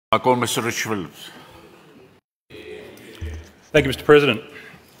I call Mr. Rich-Phillips. Thank you, Mr. President.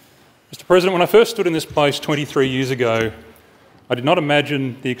 Mr. President, when I first stood in this place 23 years ago, I did not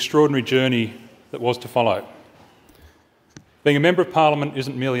imagine the extraordinary journey that was to follow. Being a Member of Parliament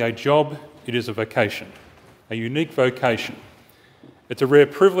isn't merely a job, it is a vocation, a unique vocation. It's a rare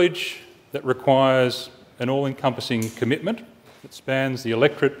privilege that requires an all-encompassing commitment that spans the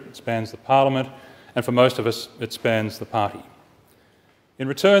electorate, it spans the Parliament, and for most of us, it spans the party. In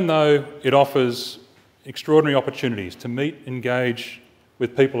return, though, it offers extraordinary opportunities to meet, engage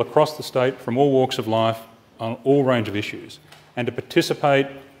with people across the state from all walks of life on all range of issues, and to participate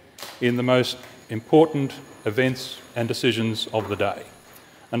in the most important events and decisions of the day.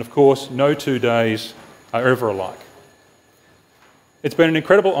 And of course, no 2 days are ever alike. It's been an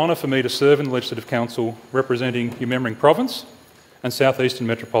incredible honour for me to serve in the Legislative Council representing Humemering Province and South Eastern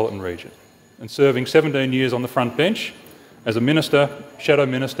Metropolitan Region, and serving 17 years on the front bench as a Minister, Shadow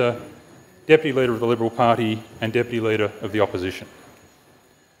Minister, Deputy Leader of the Liberal Party and Deputy Leader of the Opposition.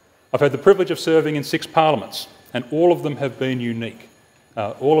 I've had the privilege of serving in 6 parliaments, and all of them have been unique.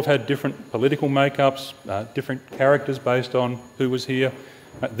 All have had different political makeups, different characters based on who was here.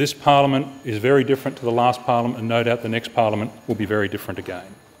 This parliament is very different to the last parliament, and no doubt the next parliament will be very different again.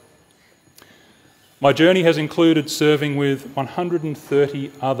 My journey has included serving with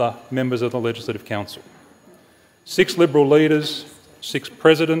 130 other members of the Legislative Council, 6 Liberal leaders, 6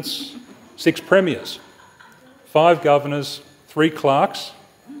 presidents, 6 premiers, 5 governors, 3 clerks,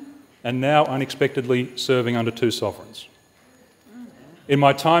 and now unexpectedly serving under 2 sovereigns. In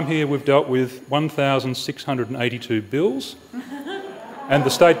my time here, we've dealt with 1,682 bills, and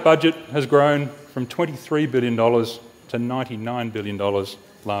the state budget has grown from $23 billion to $99 billion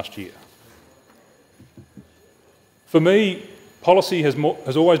last year. For me, policy has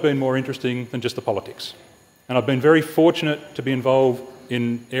always been more interesting than just the politics, and I've been very fortunate to be involved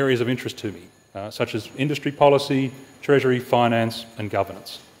in areas of interest to me, such as industry policy, treasury, finance and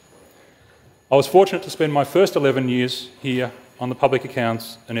governance. I was fortunate to spend my first 11 years here on the Public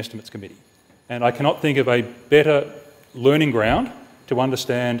Accounts and Estimates Committee, and I cannot think of a better learning ground to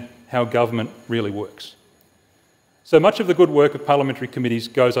understand how government really works. So much of the good work of parliamentary committees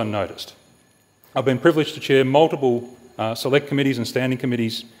goes unnoticed. I've been privileged to chair multiple select committees and standing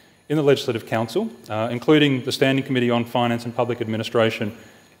committees in the Legislative Council, including the Standing Committee on Finance and Public Administration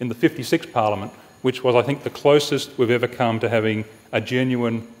in the 56th Parliament, which was, I think, the closest we've ever come to having a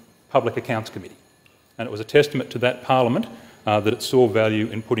genuine Public Accounts Committee. And it was a testament to that Parliament that it saw value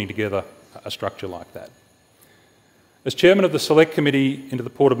in putting together a structure like that. As Chairman of the Select Committee into the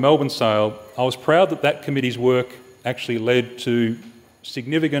Port of Melbourne sale, I was proud that that committee's work actually led to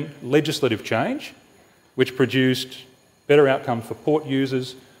significant legislative change, which produced better outcomes for port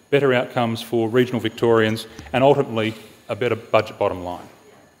users, better outcomes for regional Victorians, and ultimately a better budget bottom line.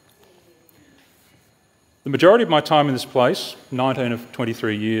 The majority of my time in this place, 19 of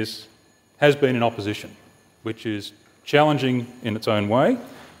 23 years, has been in opposition, which is challenging in its own way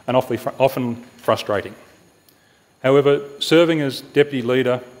and often frustrating. However, serving as Deputy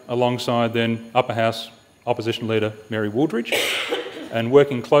Leader alongside then Upper House Opposition Leader Mary Wooldridge and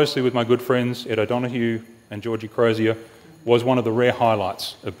working closely with my good friends Ed O'Donoghue and Georgie Crozier was one of the rare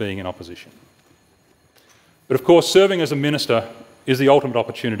highlights of being in opposition. But of course, serving as a Minister is the ultimate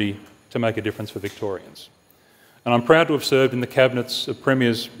opportunity to make a difference for Victorians. And I'm proud to have served in the cabinets of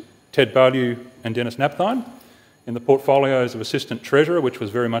Premiers Ted Beaulieu and Dennis Napthine, in the portfolios of Assistant Treasurer, which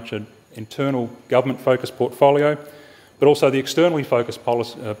was very much an internal government-focused portfolio, but also the externally focused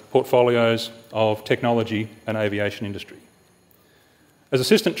portfolios of technology and aviation industry. As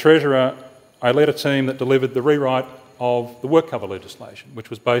Assistant Treasurer, I led a team that delivered the rewrite of the work cover legislation, which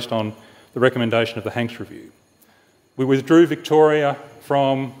was based on the recommendation of the Hanks Review. We withdrew Victoria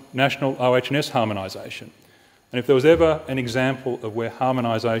from national OH&S harmonisation, and if there was ever an example of where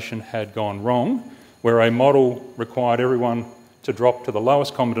harmonisation had gone wrong, where a model required everyone to drop to the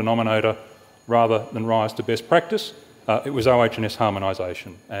lowest common denominator rather than rise to best practice, it was OH&S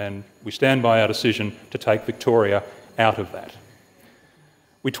harmonisation, and we stand by our decision to take Victoria out of that.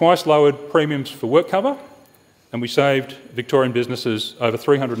 We twice lowered premiums for work cover, and we saved Victorian businesses over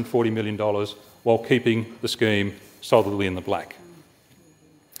 $340 million while keeping the scheme solidly in the black.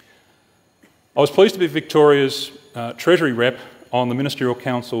 I was pleased to be Victoria's Treasury rep on the Ministerial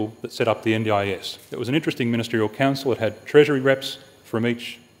Council that set up the NDIS. It was an interesting Ministerial Council. It had Treasury reps from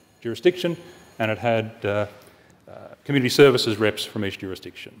each jurisdiction, and it had Community Services reps from each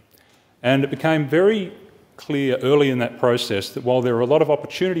jurisdiction. And it became very clear early in that process that while there are a lot of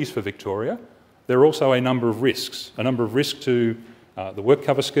opportunities for Victoria, there are also a number of risks to the work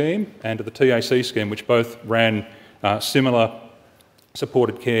cover scheme and to the TAC scheme, which both ran similar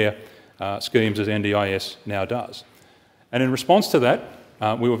supported care schemes as NDIS now does. And in response to that,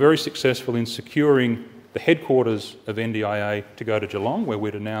 we were very successful in securing the headquarters of NDIA to go to Geelong, where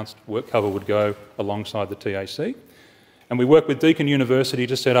we'd announced WorkCover would go alongside the TAC. And we worked with Deakin University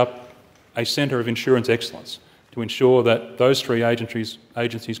to set up a centre of insurance excellence to ensure that those three agencies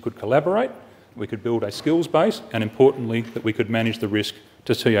could collaborate, we could build a skills base, and importantly, that we could manage the risk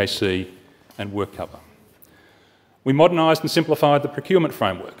to TAC and WorkCover. We modernised and simplified the procurement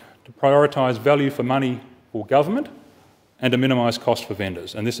framework to prioritise value for money for government and to minimise cost for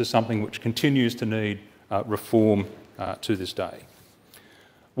vendors, and this is something which continues to need reform to this day.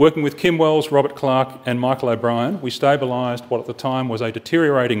 Working with Kim Wells, Robert Clark and Michael O'Brien, we stabilised what at the time was a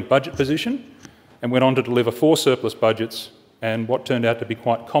deteriorating budget position and went on to deliver 4 surplus budgets and what turned out to be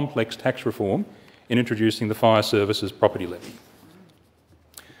quite complex tax reform in introducing the Fire Services Property Levy.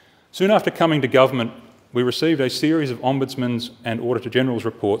 Soon after coming to government, we received a series of Ombudsman's and Auditor-General's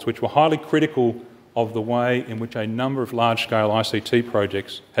reports which were highly critical of the way in which a number of large-scale ICT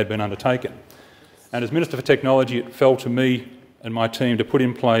projects had been undertaken. And as Minister for Technology, it fell to me and my team to put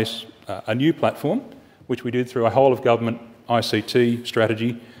in place a new platform, which we did through a whole-of-government ICT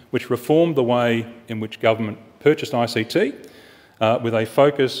strategy, which reformed the way in which government purchased ICT with a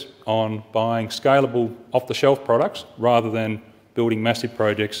focus on buying scalable, off-the-shelf products rather than building massive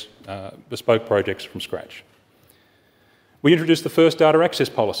projects, bespoke projects from scratch. We introduced the first data access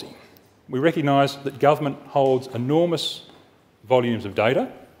policy. We recognise that government holds enormous volumes of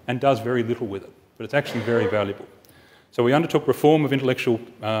data and does very little with it, but it's actually very valuable. So we undertook reform of intellectual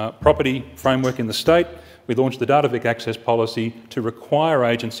property framework in the state. We launched the Data Vic Access Policy to require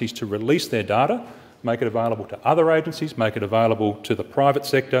agencies to release their data, make it available to other agencies, make it available to the private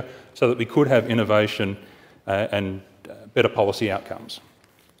sector so that we could have innovation and better policy outcomes.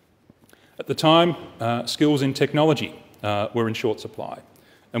 At the time, skills in technology were in short supply,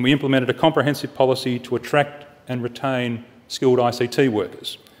 and we implemented a comprehensive policy to attract and retain skilled ICT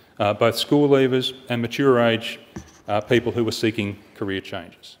workers, both school leavers and mature age people who were seeking career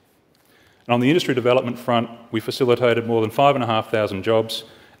changes. And on the industry development front, we facilitated more than 5,500 jobs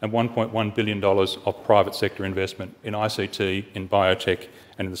and $1.1 billion of private sector investment in ICT, in biotech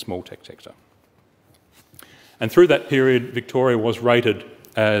and in the small tech sector. And through that period, Victoria was rated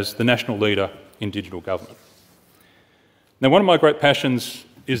as the national leader in digital government. Now, one of my great passions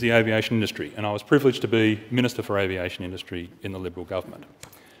is the aviation industry, and I was privileged to be Minister for Aviation Industry in the Liberal government.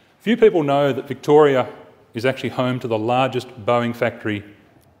 Few people know that Victoria is actually home to the largest Boeing factory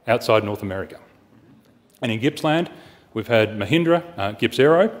outside North America. And in Gippsland, we've had Mahindra, Gips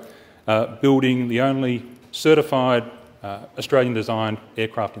Aero, building the only certified Australian-designed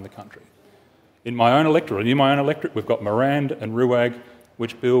aircraft in the country. In my own electorate, we've got Morand and RUAG,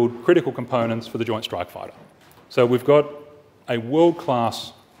 which build critical components for the Joint Strike Fighter. So we've got a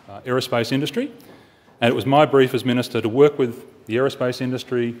world-class aerospace industry, and it was my brief as Minister to work with the aerospace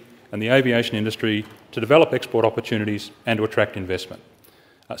industry and the aviation industry to develop export opportunities and to attract investment.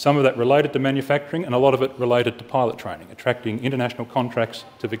 Some of that related to manufacturing and a lot of it related to pilot training, attracting international contracts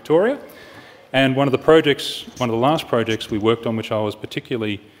to Victoria. And one of the last projects we worked on, which I was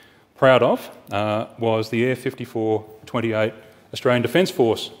particularly proud of, was the Air 5428 Australian Defence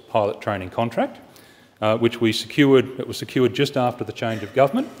Force pilot training contract, which we secured. It was secured just after the change of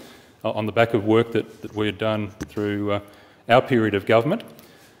government on the back of work that we had done through our period of government.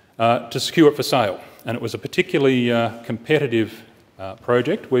 To secure it for sale. And it was a particularly competitive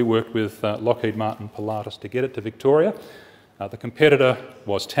project. We worked with Lockheed Martin Pilatus to get it to Victoria. The competitor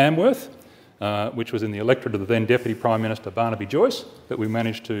was Tamworth, which was in the electorate of the then Deputy Prime Minister Barnaby Joyce, but we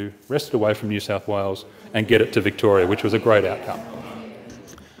managed to wrest it away from New South Wales and get it to Victoria, which was a great outcome.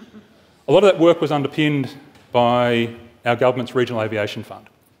 A lot of that work was underpinned by our government's Regional Aviation Fund,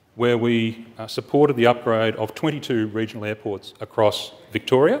 where we supported the upgrade of 22 regional airports across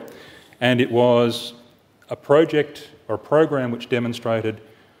Victoria, and it was a project or a program which demonstrated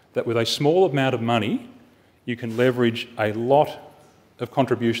that with a small amount of money you can leverage a lot of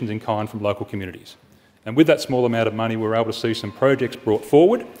contributions in kind from local communities. And with that small amount of money we were able to see some projects brought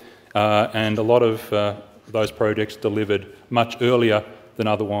forward and a lot of those projects delivered much earlier than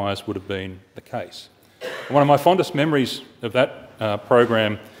otherwise would have been the case. And one of my fondest memories of that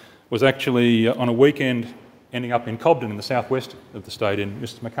program was actually on a weekend ending up in Cobden in the southwest of the state in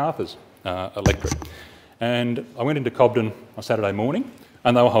Mr MacArthur's electorate. And I went into Cobden on Saturday morning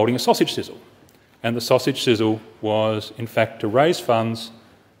and they were holding a sausage sizzle. And the sausage sizzle was in fact to raise funds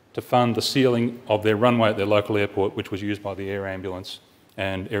to fund the sealing of their runway at their local airport, which was used by the air ambulance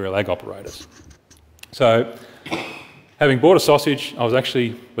and aerial ag operators. So having bought a sausage, I was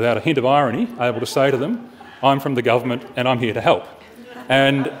actually, without a hint of irony, able to say to them, I'm from the government and I'm here to help.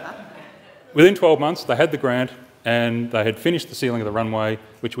 And within 12 months, they had the grant and they had finished the sealing of the runway,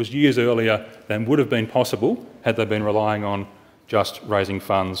 which was years earlier than would have been possible had they been relying on just raising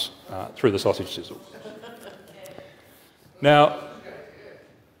funds through the sausage sizzle. Now,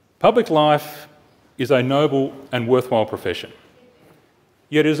 public life is a noble and worthwhile profession,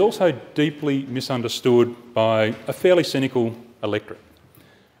 yet it is also deeply misunderstood by a fairly cynical electorate.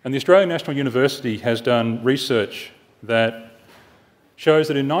 And the Australian National University has done research that shows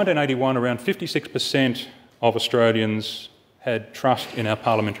that in 1981 around 56% of Australians had trust in our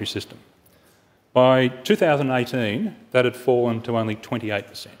parliamentary system. By 2018, that had fallen to only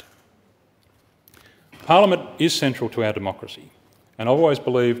 28%. Parliament is central to our democracy, and I've always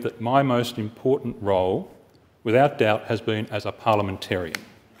believed that my most important role, without doubt, has been as a parliamentarian.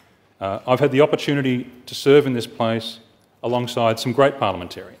 I've had the opportunity to serve in this place alongside some great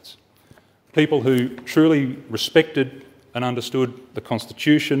parliamentarians, people who truly respected and understood the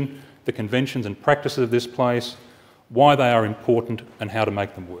Constitution, the conventions and practices of this place, why they are important and how to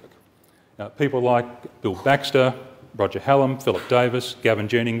make them work. People like Bill Baxter, Roger Hallam, Philip Davis, Gavin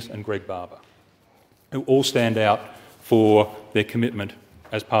Jennings and Greg Barber, who all stand out for their commitment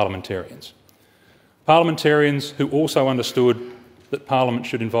as parliamentarians. Parliamentarians who also understood that Parliament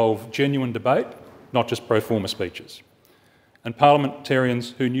should involve genuine debate, not just pro forma speeches. And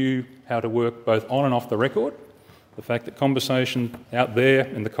parliamentarians who knew how to work both on and off the record, the fact that conversation out there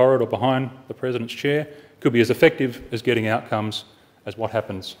in the corridor behind the President's chair could be as effective as getting outcomes as what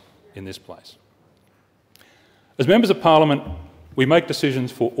happens in this place. As members of Parliament, we make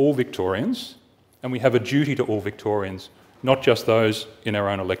decisions for all Victorians, and we have a duty to all Victorians, not just those in our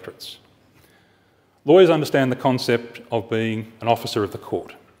own electorates. Lawyers understand the concept of being an officer of the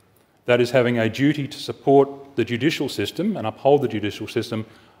court. That is, having a duty to support the judicial system and uphold the judicial system,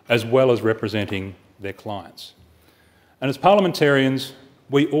 as well as representing their clients. And as parliamentarians,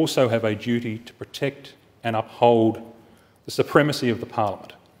 we also have a duty to protect and uphold the supremacy of the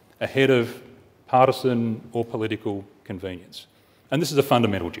Parliament ahead of partisan or political convenience. And this is a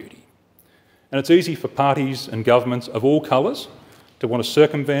fundamental duty. And it's easy for parties and governments of all colours to want to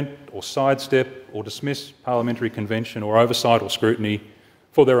circumvent or sidestep or dismiss parliamentary convention or oversight or scrutiny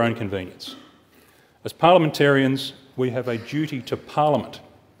for their own convenience. As parliamentarians, we have a duty to Parliament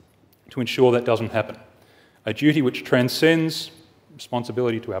to ensure that doesn't happen, a duty which transcends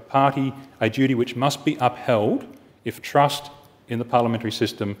responsibility to our party, a duty which must be upheld if trust in the parliamentary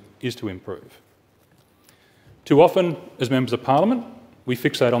system is to improve. Too often, as members of Parliament, we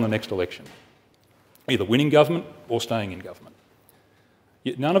fixate on the next election, either winning government or staying in government.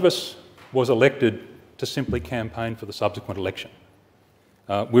 Yet none of us was elected to simply campaign for the subsequent election.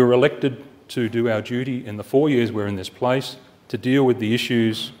 We were elected to do our duty in the 4 years we're in this place, to deal with the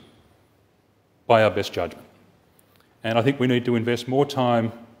issues by our best judgment. And I think we need to invest more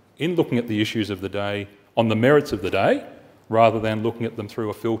time in looking at the issues of the day, on the merits of the day, rather than looking at them through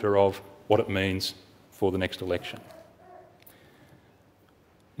a filter of what it means for the next election.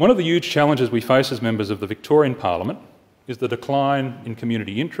 One of the huge challenges we face as members of the Victorian Parliament is the decline in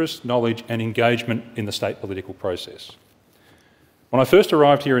community interest, knowledge and engagement in the state political process. When I first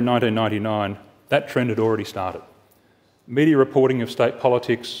arrived here in 1999, that trend had already started. Media reporting of state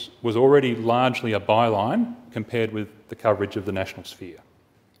politics was already largely a byline compared with the coverage of the national sphere.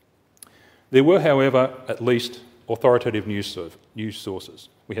 There were, however, at least authoritative news sources.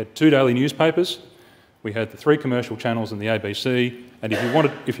 We had 2 daily newspapers, we had the 3 commercial channels and the ABC, and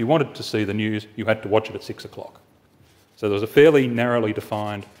if you wanted to see the news, you had to watch it at 6 o'clock. So there was a fairly narrowly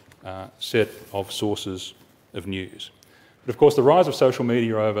defined set of sources of news. But of course, the rise of social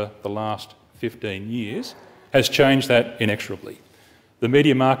media over the last 15 years has changed that inexorably. The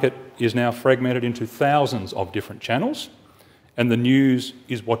media market is now fragmented into thousands of different channels, and the news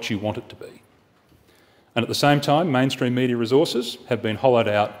is what you want it to be. And at the same time, mainstream media resources have been hollowed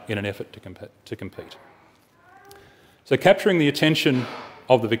out in an effort to compete. So capturing the attention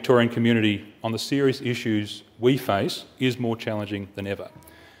of the Victorian community on the serious issues we face is more challenging than ever.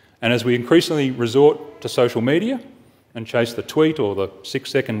 And as we increasingly resort to social media and chase the tweet or the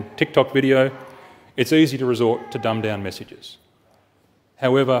 6-second TikTok video, it's easy to resort to dumbed-down messages.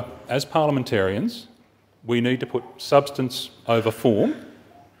 However, as parliamentarians, we need to put substance over form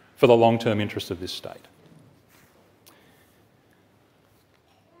for the long-term interests of this state.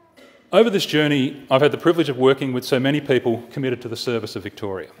 Over this journey, I've had the privilege of working with so many people committed to the service of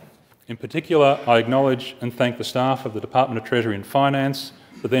Victoria. In particular, I acknowledge and thank the staff of the Department of Treasury and Finance,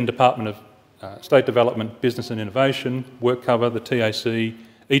 the then Department of State Development, Business and Innovation, WorkCover, the TAC,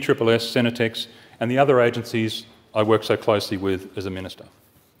 ESSS, Senatex, and the other agencies I work so closely with as a minister.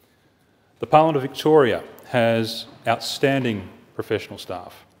 The Parliament of Victoria has outstanding professional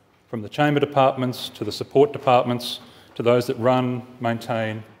staff, from the chamber departments to the support departments to those that run,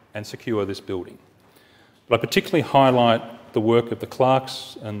 maintain and secure this building. But I particularly highlight the work of the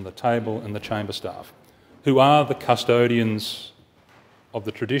clerks and the table and the chamber staff, who are the custodians of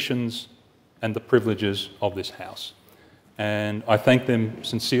the traditions and the privileges of this house. And I thank them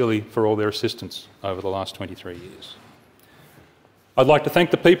sincerely for all their assistance over the last 23 years. I'd like to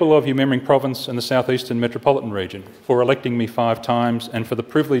thank the people of Humemring Province and the South Eastern Metropolitan Region for electing me 5 times and for the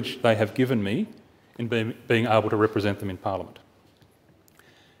privilege they have given me in being able to represent them in Parliament.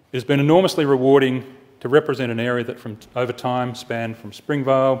 It has been enormously rewarding to represent an area that over time spanned from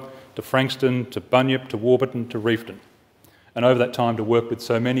Springvale to Frankston to Bunyip to Warburton to Reefton, and over that time to work with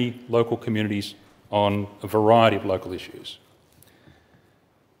so many local communities on a variety of local issues.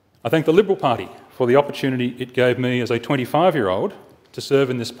 I thank the Liberal Party for the opportunity it gave me as a 25-year-old to serve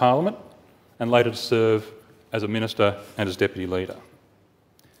in this Parliament and later to serve as a Minister and as Deputy Leader.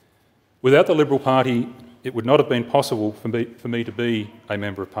 Without the Liberal Party, it would not have been possible for me to be a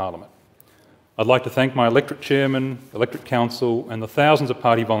Member of Parliament. I'd like to thank my electorate chairman, electorate council and the thousands of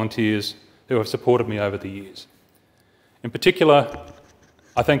party volunteers who have supported me over the years. In particular,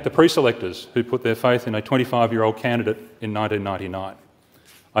 I thank the pre-selectors who put their faith in a 25-year-old candidate in 1999.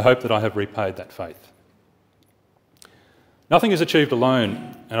 I hope that I have repaid that faith. Nothing is achieved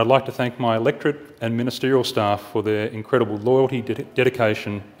alone, and I'd like to thank my electorate and ministerial staff for their incredible loyalty,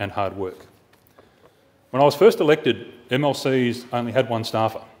 dedication and hard work. When I was first elected, MLCs only had one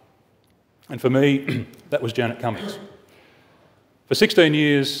staffer, and for me, that was Janet Cummings. For 16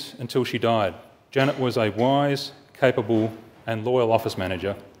 years until she died, Janet was a wise, capable and loyal office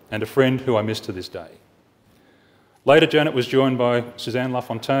manager and a friend who I miss to this day. Later, Janet was joined by Suzanne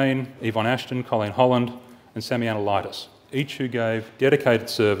LaFontaine, Yvonne Ashton, Colleen Holland and Samiana Lightus, each who gave dedicated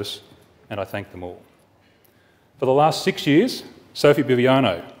service, and I thank them all. For the last 6 years, Sophie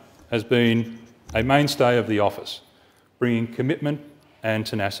Biviano has been a mainstay of the office, bringing commitment and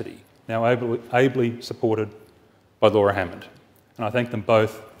tenacity, now ably supported by Laura Hammond, and I thank them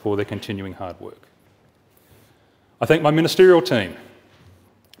both for their continuing hard work. I thank my ministerial team,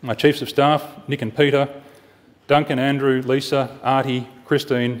 my Chiefs of Staff, Nick and Peter, Duncan, Andrew, Lisa, Artie,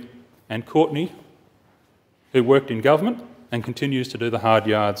 Christine and Courtney, who worked in government and continues to do the hard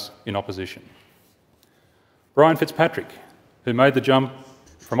yards in opposition. Brian Fitzpatrick, who made the jump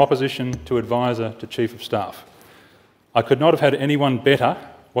from opposition to advisor to Chief of Staff. I could not have had anyone better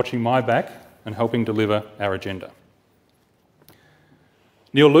watching my back and helping deliver our agenda.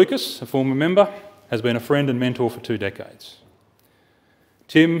 Neil Lucas, a former member, has been a friend and mentor for 2 decades.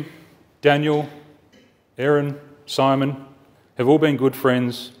 Tim, Daniel, Erin, Simon have all been good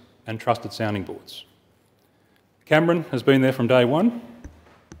friends and trusted sounding boards. Cameron has been there from day one,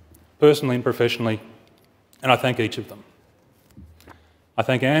 personally and professionally, and I thank each of them. I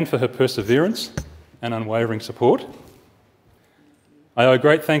thank Anne for her perseverance and unwavering support. I owe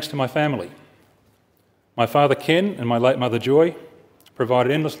great thanks to my family. My father Ken and my late mother Joy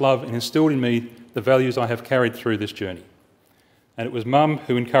provided endless love and instilled in me the values I have carried through this journey. And it was Mum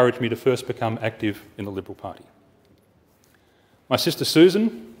who encouraged me to first become active in the Liberal Party. My sister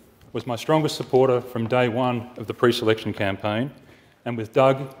Susan was my strongest supporter from day one of the pre-selection campaign, and with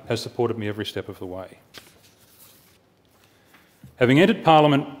Doug has supported me every step of the way. Having entered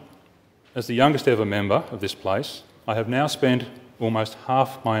Parliament as the youngest ever member of this place, I have now spent almost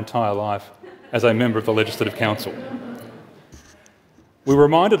half my entire life as a member of the Legislative Council. We were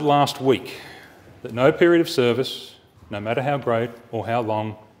reminded last week that no period of service, no matter how great or how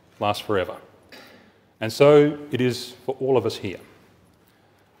long, lasts forever. And so it is for all of us here.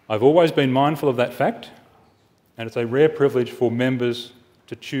 I've always been mindful of that fact, and it's a rare privilege for members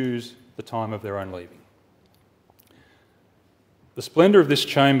to choose the time of their own leaving. The splendour of this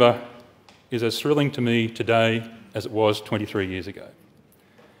chamber is as thrilling to me today as it was 23 years ago.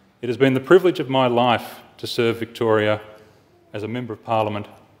 It has been the privilege of my life to serve Victoria as a Member of Parliament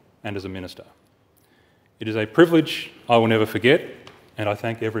and as a Minister. It is a privilege I will never forget, and I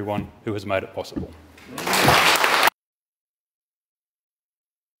thank everyone who has made it possible.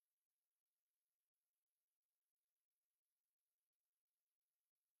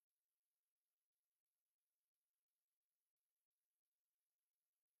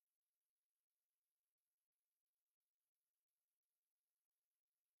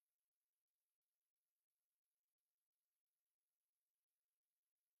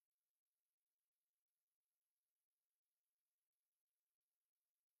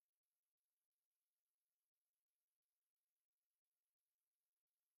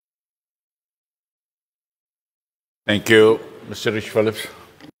 Thank you, Mr. Rich-Phillips.